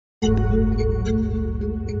Howdy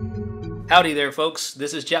there folks,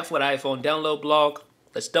 this is Jeff with iPhone Download Blog.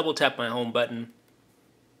 Let's double tap my home button.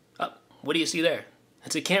 Oh, what do you see there?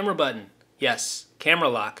 It's a camera button. Yes,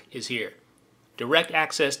 CameraLock is here. Direct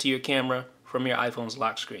access to your camera from your iPhone's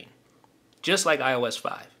lock screen. Just like iOS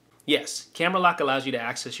 5. Yes, CameraLock allows you to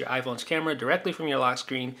access your iPhone's camera directly from your lock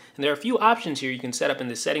screen, and there are a few options here you can set up in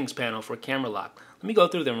the settings panel for CameraLock. Let me go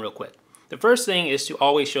through them real quick. The first thing is to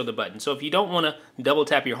always show the button. So if you don't want to double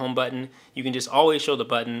tap your home button, you can just always show the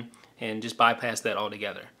button and just bypass that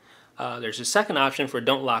altogether. There's a second option for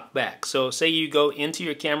don't lock back. So say you go into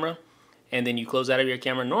your camera and then you close out of your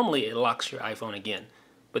camera. Normally it locks your iPhone again.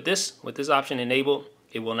 But with this option enabled,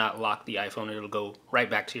 it will not lock the iPhone. It'll go right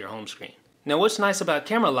back to your home screen. Now what's nice about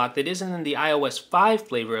CameraLock that isn't in the iOS 5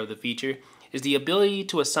 flavor of the feature is the ability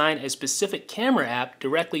to assign a specific camera app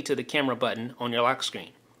directly to the camera button on your lock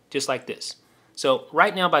screen. Just like this. So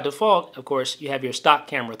right now by default, of course, you have your stock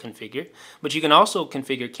camera configured, but you can also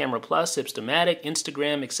configure Camera Plus, Hipstamatic,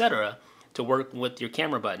 Instagram, etc. to work with your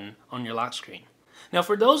camera button on your lock screen. Now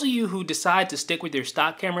for those of you who decide to stick with your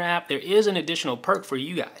stock camera app, there is an additional perk for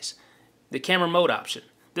you guys, the camera mode option.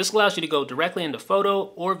 This allows you to go directly into photo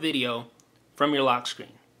or video from your lock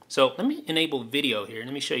screen. So let me enable video here.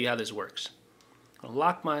 Let me show you how this works. I'll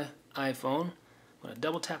lock my iPhone. I'm going to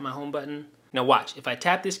double tap my home button. Now watch, if I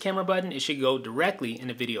tap this camera button, it should go directly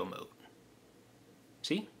into video mode.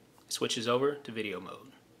 See? It switches over to video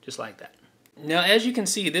mode, just like that. Now as you can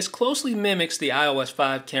see, this closely mimics the iOS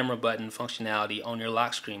 5 camera button functionality on your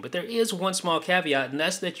lock screen, but there is one small caveat, and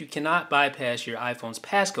that's that you cannot bypass your iPhone's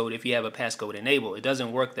passcode if you have a passcode enabled. It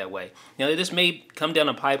doesn't work that way. Now this may come down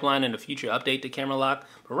a pipeline in a future update to CameraLock,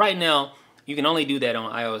 but right now you can only do that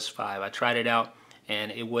on iOS 5. I tried it out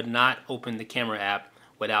and it would not open the camera app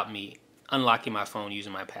without me unlocking my phone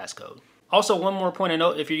using my passcode. Also, one more point of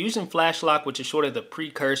note, if you're using FlashLock, which is sort of the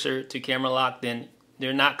precursor to CameraLock, then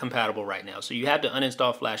they're not compatible right now. So you have to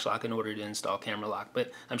uninstall FlashLock in order to install CameraLock,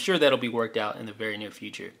 but I'm sure that'll be worked out in the very near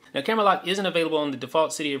future. Now CameraLock isn't available in the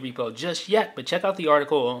default Cydia repo just yet, but check out the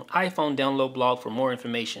article on iPhone Download Blog for more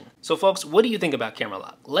information. So folks, what do you think about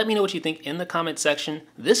CameraLock? Let me know what you think in the comment section.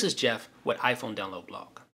 This is Jeff with iPhone Download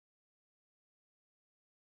Blog.